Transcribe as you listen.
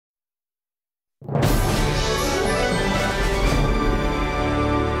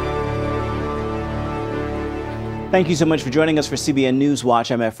Thank you so much for joining us for CBN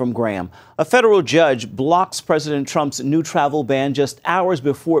NewsWatch. I'm Ephraim Graham. A federal judge blocks President Trump's new travel ban just hours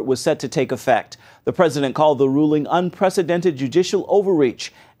before it was set to take effect. The president called the ruling unprecedented judicial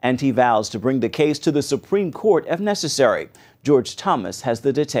overreach, and he vows to bring the case to the Supreme Court if necessary. George Thomas has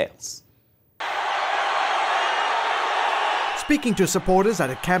the details. Speaking to supporters at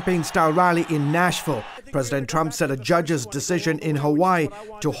a campaign-style rally in Nashville, President Trump said a judge's decision in Hawaii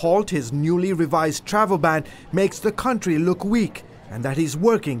to halt his newly revised travel ban makes the country look weak and that he's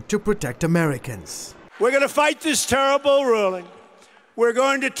working to protect Americans. We're going to fight this terrible ruling. We're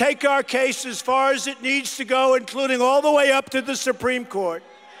going to take our case as far as it needs to go, including all the way up to the Supreme Court.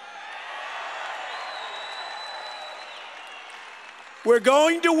 We're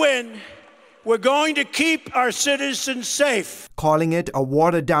going to win. We're going to keep our citizens safe. Calling it a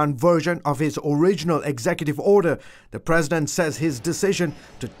watered-down version of his original executive order, the president says his decision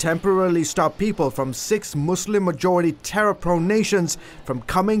to temporarily stop people from 6 Muslim-majority terror-prone nations from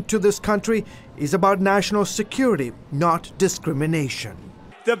coming to this country is about national security, not discrimination.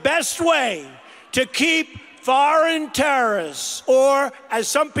 The best way to keep foreign terrorists, or as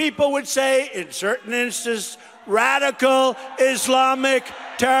some people would say in certain instances, radical Islamic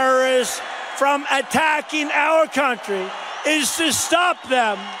terrorists, from attacking our country is to stop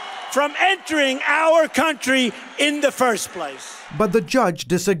them from entering our country in the first place. But the judge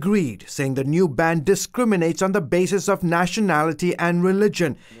disagreed, saying the new ban discriminates on the basis of nationality and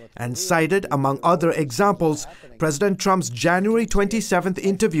religion, and cited, among other examples, President Trump's January 27th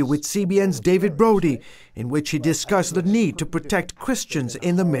interview with CBN's David Brody, in which he discussed the need to protect Christians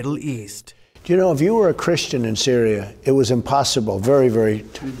in the Middle East. Do you know, if you were a Christian in Syria, it was impossible,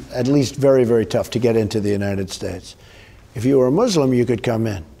 at least very tough to get into the United States. If you were a Muslim, you could come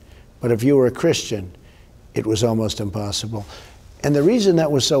in. But if you were a Christian, it was almost impossible. And the reason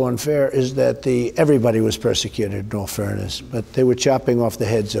that was so unfair is that everybody was persecuted, in all fairness, but they were chopping off the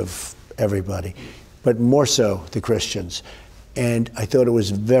heads of everybody, but more so the Christians. And I thought it was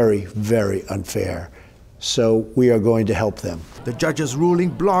very unfair. So we are going to help them. The judge's ruling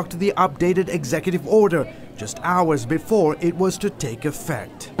blocked the updated executive order just hours before it was to take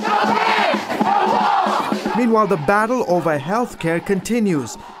effect. Meanwhile, the battle over health care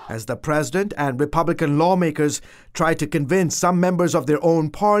continues as the president and Republican lawmakers try to convince some members of their own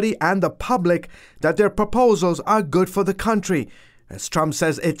party and the public that their proposals are good for the country, as Trump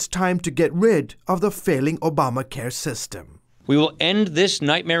says it's time to get rid of the failing Obamacare system. We will end this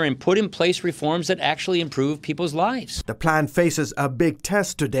nightmare and put in place reforms that actually improve people's lives. The plan faces a big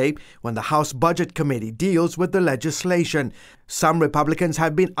test today when the House Budget Committee deals with the legislation. Some Republicans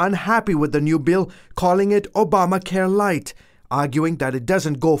have been unhappy with the new bill, calling it Obamacare Light, arguing that it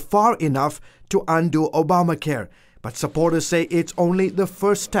doesn't go far enough to undo Obamacare. But supporters say it's only the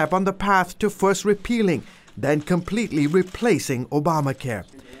first step on the path to first repealing, then completely replacing Obamacare.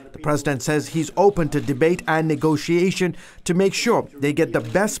 The president says he's open to debate and negotiation to make sure they get the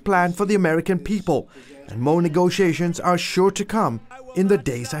best plan for the American people. And more negotiations are sure to come in the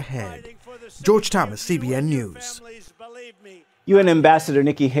days ahead. George Thomas, CBN News. UN Ambassador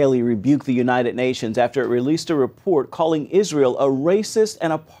Nikki Haley rebuked the United Nations after it released a report calling Israel a racist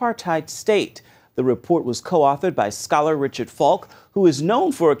and apartheid state. The report was co-authored by scholar Richard Falk, who is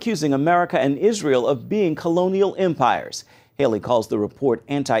known for accusing America and Israel of being colonial empires. Haley calls the report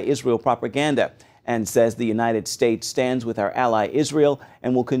anti-Israel propaganda and says the United States stands with our ally Israel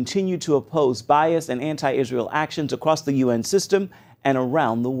and will continue to oppose bias and anti-Israel actions across the UN system and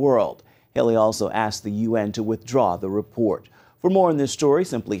around the world. Haley also asked the UN to withdraw the report. For more on this story,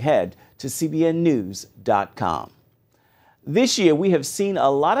 simply head to cbnnews.com. This year, we have seen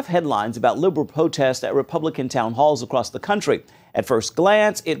a lot of headlines about liberal protests at Republican town halls across the country. At first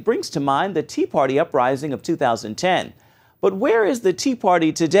glance, it brings to mind the Tea Party uprising of 2010. But where is the Tea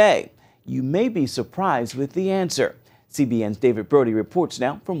Party today? You may be surprised with the answer. CBN's David Brody reports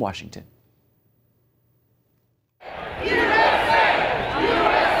now from Washington.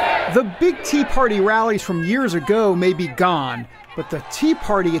 The big Tea Party rallies from years ago may be gone, but the Tea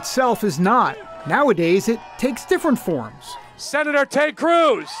Party itself is not. Nowadays, it takes different forms. Senator Ted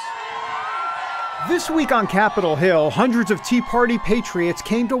Cruz. This week on Capitol Hill, hundreds of Tea Party patriots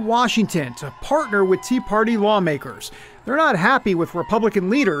came to Washington to partner with Tea Party lawmakers. They're not happy with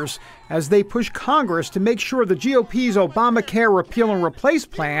Republican leaders as they push Congress to make sure the GOP's Obamacare repeal and replace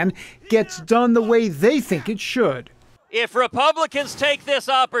plan gets done the way they think it should. If Republicans take this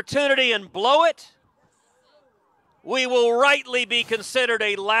opportunity and blow it, we will rightly be considered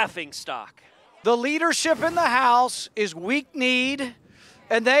a laughingstock. The leadership in the House is weak-kneed,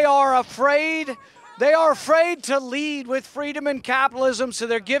 and they are afraid They are afraid to lead with freedom and capitalism, so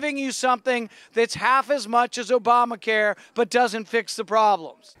they're giving you something that's half as much as Obamacare, but doesn't fix the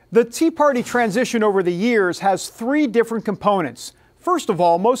problems. The Tea Party transition over the years has three different components. First of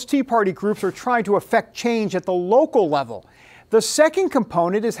all, most Tea Party groups are trying to affect change at the local level. The second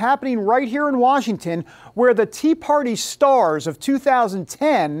component is happening right here in Washington, where the Tea Party stars of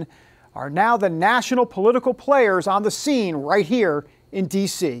 2010 are now the national political players on the scene right here in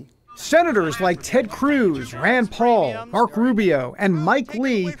D.C. Senators like Ted Cruz, Rand Paul, Marco Rubio, and Mike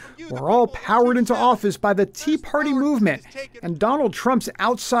Lee were all powered into office by the Tea Party movement, and Donald Trump's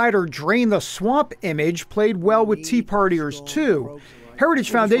outsider drain the swamp image played well with Tea Partiers too.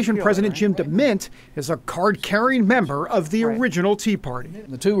 Heritage Foundation President Jim DeMint is a card-carrying member of the original Tea Party.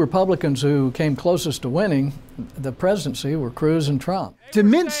 The two Republicans who came closest to winning the presidency were Cruz and Trump.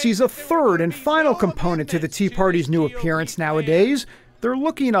 DeMint sees a third and final component to the Tea Party's new appearance nowadays. They're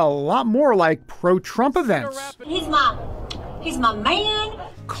looking a lot more like pro-Trump events. He's my man.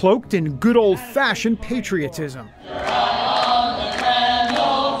 Cloaked in good old-fashioned patriotism.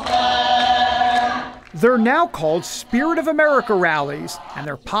 They're now called Spirit of America rallies, and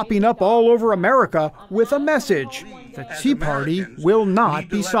they're popping up all over America with a message. The Tea Party will not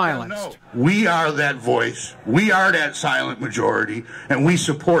be silenced. We are that voice, we are that silent majority, and we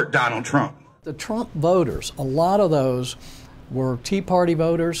support Donald Trump. The Trump voters, a lot of those were Tea Party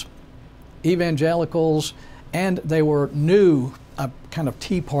voters, evangelicals, and they were new kind of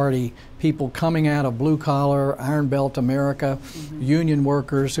Tea Party people coming out of blue-collar, Iron Belt America, union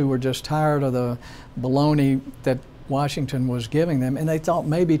workers who were just tired of the baloney that Washington was giving them, and they thought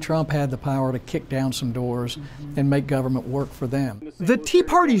maybe Trump had the power to kick down some doors and make government work for them. The Tea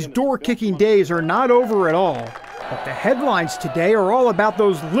Party's door-kicking days are not over at all, but the headlines today are all about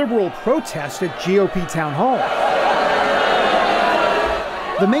those liberal protests at GOP Town Hall.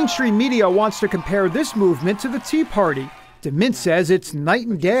 The mainstream media wants to compare this movement to the Tea Party. DeMint says it's night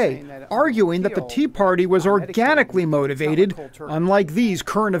and day, arguing that the Tea Party was organically motivated, unlike these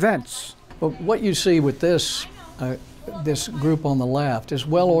current events. But what you see with this group on the left is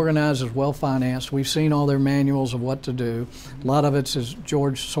well organized, is well financed. We've seen all their manuals of what to do. A lot of it is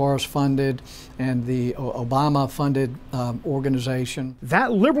George Soros funded and the Obama funded organization.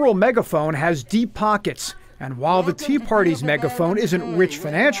 That liberal megaphone has deep pockets, and while the Tea Party's megaphone isn't rich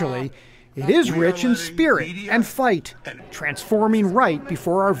financially, it is rich in spirit and fight, transforming right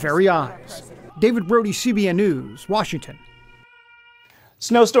before our very eyes. David Brody, CBN News, Washington.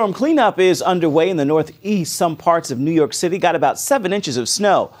 Snowstorm cleanup is underway in the Northeast. Some parts of New York City got about 7 inches of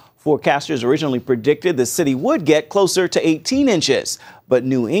snow. Forecasters originally predicted the city would get closer to 18 inches. But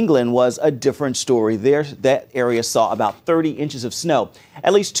New England was a different story. There, that area saw about 30 inches of snow.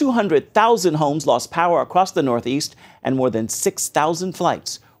 At least 200,000 homes lost power across the Northeast, and more than 6,000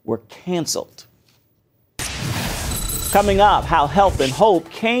 flights were canceled. Coming up, how help and hope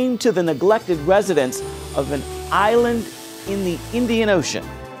came to the neglected residents of an island in the Indian Ocean.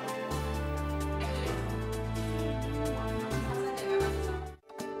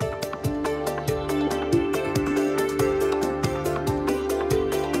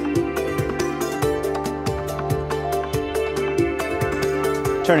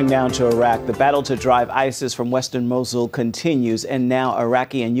 Turning now to Iraq, the battle to drive ISIS from western Mosul continues, and now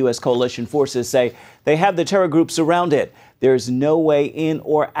Iraqi and U.S. coalition forces say they have the terror group surrounded. There's no way in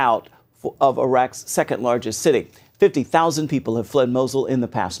or out of Iraq's second largest city. 50,000 people have fled Mosul in the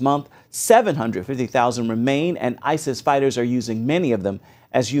past month. 750,000 remain, and ISIS fighters are using many of them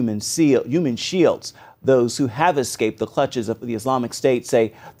as human shields. Those who have escaped the clutches of the Islamic State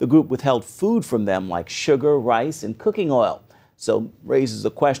say the group withheld food from them like sugar, rice, and cooking oil. So raises the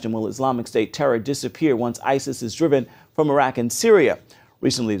question, will Islamic State terror disappear once ISIS is driven from Iraq and Syria?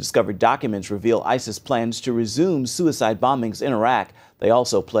 Recently discovered documents reveal ISIS plans to resume suicide bombings in Iraq. They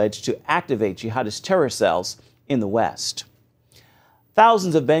also pledged to activate jihadist terror cells in the West.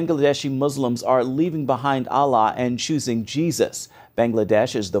 Thousands of Bangladeshi Muslims are leaving behind Allah and choosing Jesus.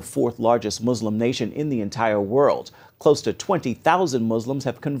 Bangladesh is the fourth largest Muslim nation in the entire world. Close to 20,000 Muslims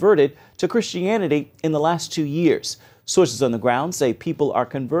have converted to Christianity in the last 2 years. Sources on the ground say people are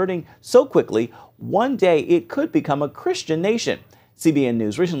converting so quickly, one day it could become a Christian nation. CBN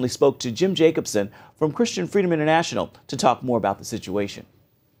News recently spoke to Jim Jacobson from Christian Freedom International to talk more about the situation.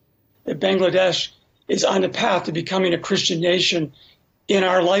 Bangladesh is on the path to becoming a Christian nation in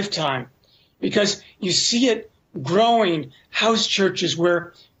our lifetime, because you see it growing, house churches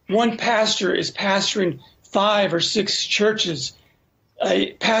where one pastor is pastoring 5 or 6 churches.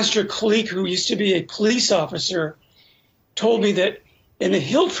 A pastor colleague who used to be a police officer told me that in the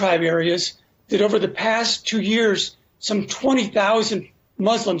Hill Tribe areas, that over the past 2 years, some 20,000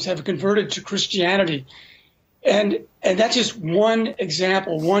 Muslims have converted to Christianity. And that's just one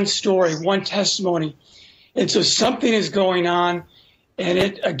example, one story, one testimony. And so something is going on, and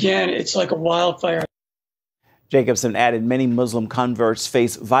it's like a wildfire. Jacobson added many Muslim converts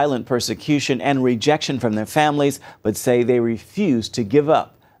face violent persecution and rejection from their families, but say they refuse to give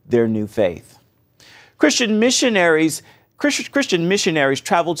up their new faith. Christian missionaries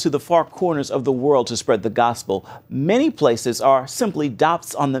travel to the far corners of the world to spread the gospel. Many places are simply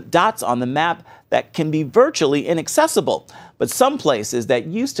dots on the map that can be virtually inaccessible. But some places that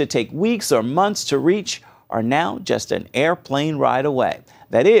used to take weeks or months to reach are now just an airplane ride away.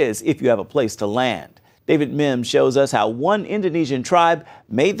 That is, if you have a place to land. David Mims shows us how one Indonesian tribe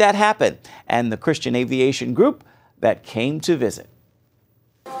made that happen and the Christian aviation group that came to visit.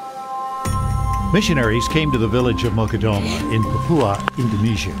 Missionaries came to the village of Mokadoma in Papua,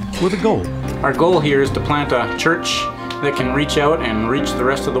 Indonesia, with a goal. Our goal here is to plant a church that can reach out and reach the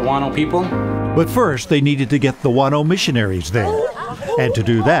rest of the Wano people. But first, they needed to get the Wano missionaries there. And to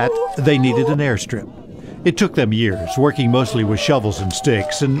do that, they needed an airstrip. It took them years, working mostly with shovels and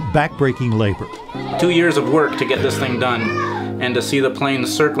sticks and backbreaking labor. 2 years of work to get this thing done, and to see the plane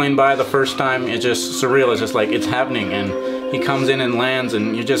circling by the first time, it's just surreal. It's just like it's happening, and he comes in and lands,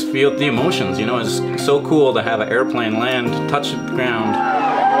 and you just feel the emotions. You know, it's so cool to have an airplane land, touch the ground.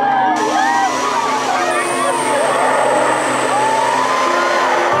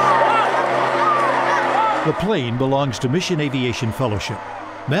 The plane belongs to Mission Aviation Fellowship.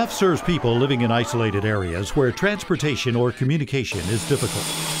 MAF serves people living in isolated areas where transportation or communication is difficult.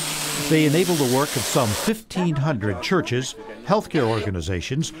 They enable the work of some 1,500 churches, healthcare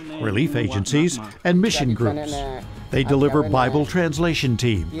organizations, relief agencies, and mission groups. They deliver Bible translation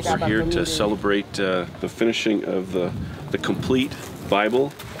teams. We're here to celebrate the finishing of the complete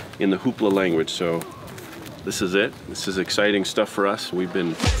Bible in the Hoopla language. So this is it. This is exciting stuff for us. We've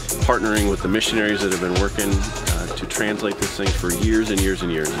been partnering with the missionaries that have been working to translate this thing for years and years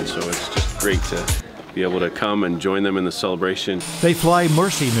and years. And so it's just great to be able to come and join them in the celebration. They fly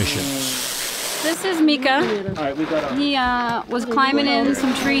mercy missions. This is Mika. He was climbing in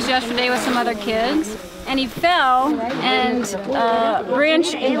some trees yesterday with some other kids, and he fell, and a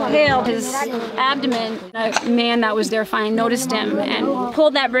branch impaled his abdomen. A man that was there finally noticed him and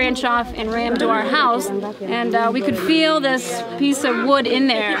pulled that branch off and ran to our house, and we could feel this piece of wood in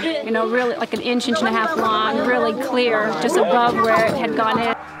there, you know, really like an inch and a half long, really clear, just above where it had gone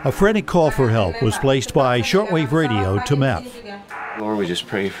in. A frantic call for help was placed by shortwave radio to MAF. Lord, we just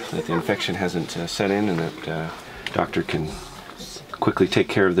pray that the infection hasn't set in and that doctor can quickly take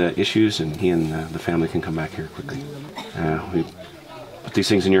care of the issues and he and the family can come back here quickly. We put these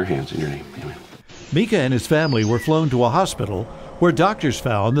things in your hands, in your name. Amen. Mika and his family were flown to a hospital where doctors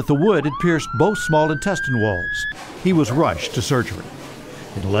found that the wood had pierced both small intestine walls. He was rushed to surgery.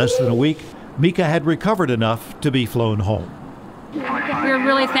 In less than a week, Mika had recovered enough to be flown home. We were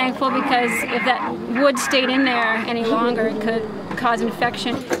really thankful because if that wood stayed in there any longer, it could cause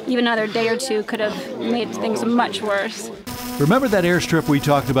infection. Even another day or two could have made things much worse. Remember that airstrip we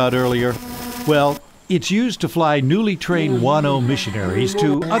talked about earlier? Well, it's used to fly newly trained Wano missionaries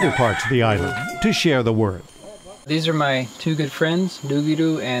to other parts of the island to share the word. These are my two good friends,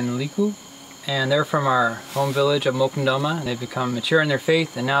 Dugiru and Liku, and they're from our home village of Mokandama, and they've become mature in their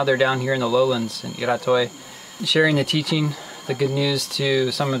faith, and now they're down here in the lowlands in Iratoi, sharing the teaching, the good news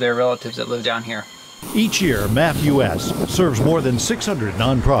to some of their relatives that live down here. Each year, MAF US serves more than 600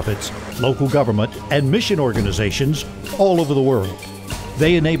 nonprofits, local government, and mission organizations all over the world.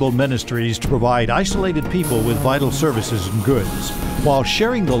 They enable ministries to provide isolated people with vital services and goods while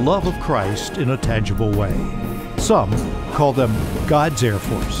sharing the love of Christ in a tangible way. Some call them God's Air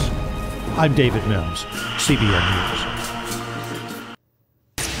Force. I'm David Mims, CBN News.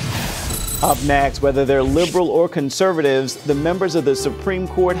 Up next, whether they're liberal or conservatives, the members of the Supreme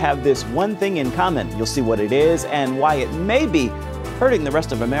Court have this one thing in common. You'll see what it is and why it may be hurting the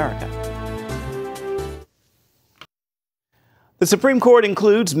rest of America. The Supreme Court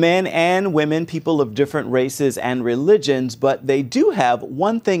includes men and women, people of different races and religions, but they do have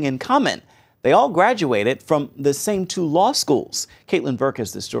one thing in common. They all graduated from the same two law schools. Caitlin Burke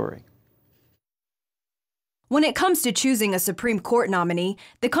has the story. When it comes to choosing a Supreme Court nominee,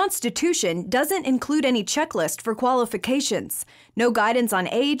 the Constitution doesn't include any checklist for qualifications. No guidance on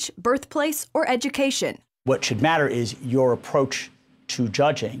age, birthplace, or education. What should matter is your approach to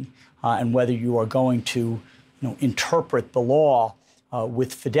judging and whether you are going to interpret the law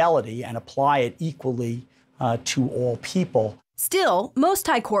with fidelity and apply it equally to all people. Still, most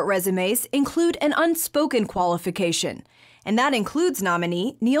high court resumes include an unspoken qualification, and that includes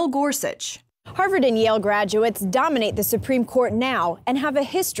nominee Neil Gorsuch. Harvard and Yale graduates dominate the Supreme Court now and have a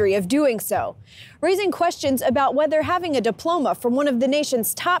history of doing so, raising questions about whether having a diploma from one of the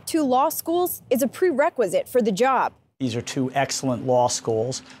nation's top 2 law schools is a prerequisite for the job. These are 2 excellent law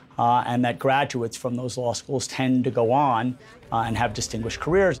schools, and that graduates from those law schools tend to go on and have distinguished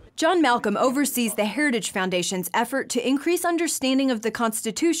careers. John Malcolm oversees the Heritage Foundation's effort to increase understanding of the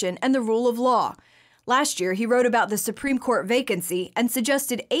Constitution and the rule of law. Last year, he wrote about the Supreme Court vacancy and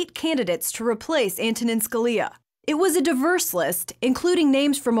suggested 8 candidates to replace Antonin Scalia. It was a diverse list, including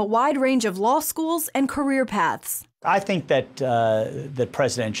names from a wide range of law schools and career paths. I think that the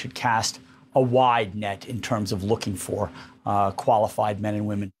president should cast a wide net in terms of looking for qualified men and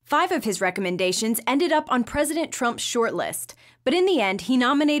women. 5 of his recommendations ended up on President Trump's shortlist, but in the end, he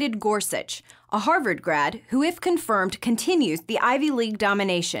nominated Gorsuch, a Harvard grad who, if confirmed, continues the Ivy League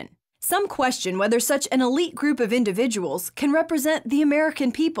domination. Some question whether such an elite group of individuals can represent the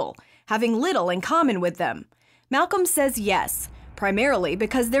American people, having little in common with them. Malcolm says yes, primarily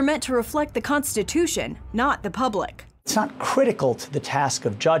because they're meant to reflect the Constitution, not the public. It's not critical to the task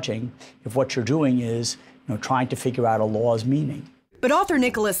of judging if what you're doing is, trying to figure out a law's meaning. But author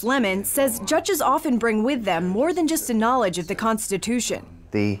Nicholas Lemon says judges often bring with them more than just a knowledge of the Constitution.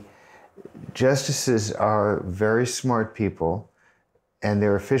 The justices are very smart people, and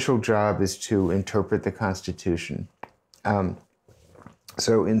their official job is to interpret the Constitution.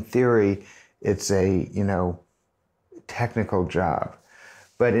 So in theory, it's a, technical job.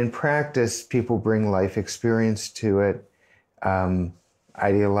 But in practice, people bring life experience to it,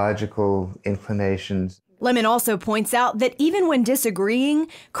 ideological inclinations. Lemon also points out that even when disagreeing,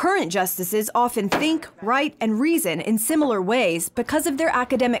 current justices often think, write, and reason in similar ways because of their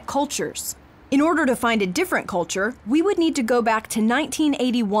academic cultures. In order to find a different culture, we would need to go back to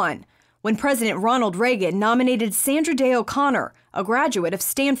 1981, when President Ronald Reagan nominated Sandra Day O'Connor, a graduate of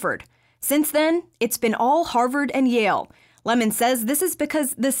Stanford. Since then, it's been all Harvard and Yale. Lemon says this is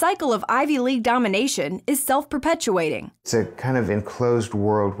because the cycle of Ivy League domination is self-perpetuating. It's a kind of enclosed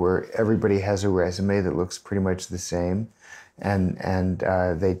world where everybody has a resume that looks pretty much the same, and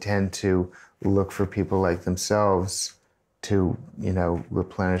they tend to look for people like themselves to,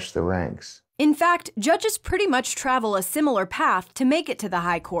 replenish the ranks. In fact, judges pretty much travel a similar path to make it to the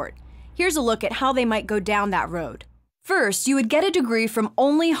High Court. Here's a look at how they might go down that road. First, you would get a degree from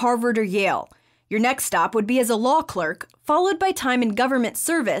only Harvard or Yale. Your next stop would be as a law clerk, followed by time in government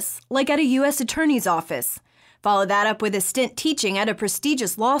service, like at a U.S. Attorney's office. Follow that up with a stint teaching at a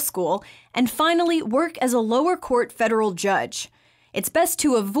prestigious law school, and finally work as a lower court federal judge. It's best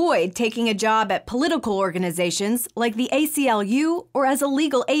to avoid taking a job at political organizations like the ACLU or as a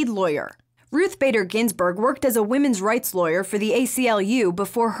legal aid lawyer. Ruth Bader Ginsburg worked as a women's rights lawyer for the ACLU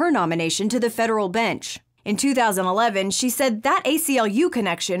before her nomination to the federal bench. In 2011, she said that ACLU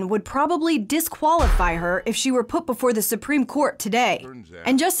connection would probably disqualify her if she were put before the Supreme Court today.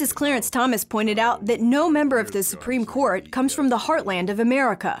 And Justice Clarence Thomas pointed out that no member of the Supreme Court comes from the heartland of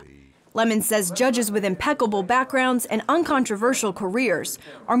America. Lemon says judges with impeccable backgrounds and uncontroversial careers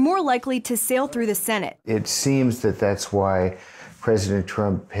are more likely to sail through the Senate. It seems that that's why President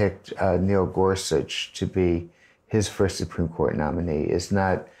Trump picked Neil Gorsuch to be his first Supreme Court nominee. It's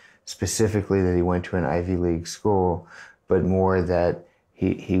not specifically that he went to an Ivy League school, but more that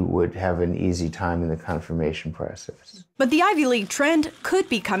he would have an easy time in the confirmation process. But the Ivy League trend could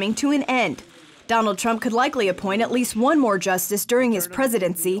be coming to an end. Donald Trump could likely appoint at least one more justice during his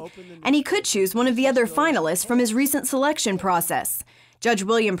presidency, and he could choose one of the other finalists from his recent selection process. Judge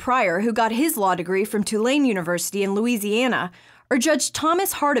William Pryor, who got his law degree from Tulane University in Louisiana, or Judge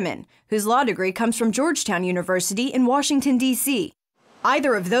Thomas Hardiman, whose law degree comes from Georgetown University in Washington, D.C.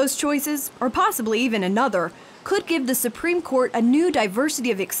 Either of those choices, or possibly even another, could give the Supreme Court a new diversity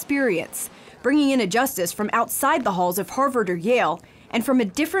of experience, bringing in a justice from outside the halls of Harvard or Yale and from a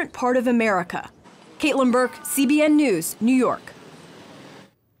different part of America. Caitlin Burke, CBN News, New York.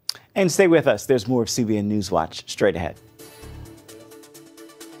 And stay with us. There's more of CBN NewsWatch straight ahead.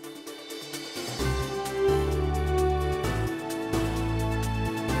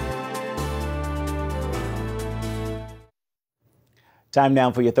 Time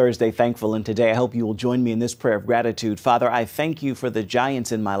now for your Thursday Thankful, and today I hope you will join me in this prayer of gratitude. Father, I thank you for the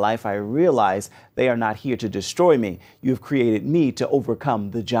giants in my life. I realize they are not here to destroy me. You have created me to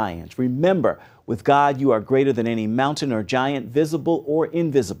overcome the giants. Remember, with God, you are greater than any mountain or giant, visible or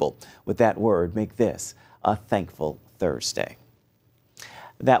invisible. With that word, make this a thankful Thursday.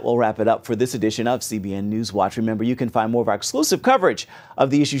 That will wrap it up for this edition of CBN NewsWatch. Remember, you can find more of our exclusive coverage of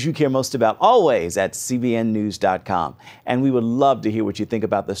the issues you care most about always at cbnnews.com. And we would love to hear what you think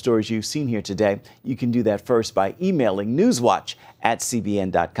about the stories you've seen here today. You can do that first by emailing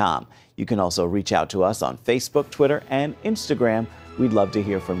newswatch@cbn.com. You can also reach out to us on Facebook, Twitter, and Instagram. We'd love to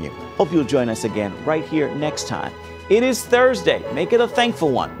hear from you. Hope you'll join us again right here next time. It is Thursday. Make it a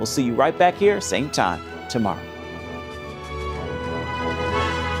thankful one. We'll see you right back here, same time tomorrow.